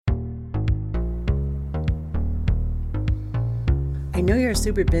I know you're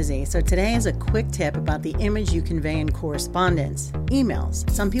super busy, so today is a quick tip about the image you convey in correspondence. Emails.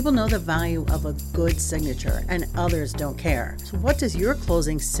 Some people know the value of a good signature and others don't care. So what does your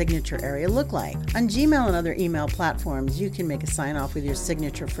closing signature area look like? On Gmail and other email platforms, you can make a sign off with your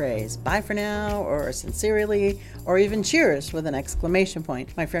signature phrase, bye for now, or sincerely, or even cheers with an exclamation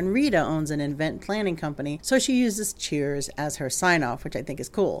point. My friend Rita owns an event planning company, so she uses cheers as her sign off, which I think is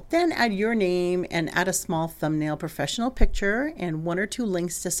cool. Then add your name and add a small thumbnail professional picture and 1 or 2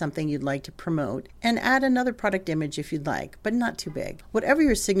 links to something you'd like to promote, and add another product image if you'd like, but not too big. Whatever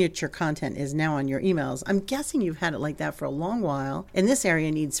your signature content is now on your emails, I'm guessing you've had it like that for a long while, and this area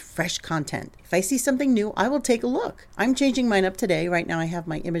needs fresh content. If I see something new, I will take a look. I'm changing mine up today. Right now I have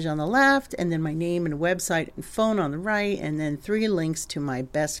my image on the left, and then my name and website and phone on the right, and then 3 links to my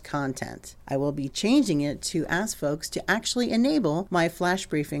best content. I will be changing it to ask folks to actually enable my flash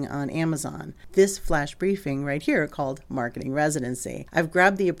briefing on Amazon. This flash briefing right here called Marketing Residency. I've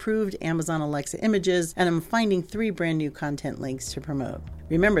grabbed the approved Amazon Alexa images, and I'm finding 3 brand new content links to promote.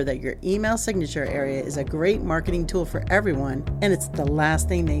 Remember that your email signature area is a great marketing tool for everyone, and it's the last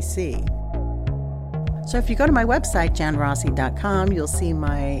thing they see. So if you go to my website, janrossi.com, you'll see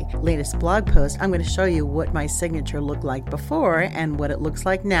my latest blog post. I'm going to show you what my signature looked like before and what it looks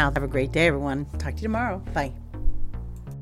like now. Have a great day, everyone. Talk to you tomorrow. Bye.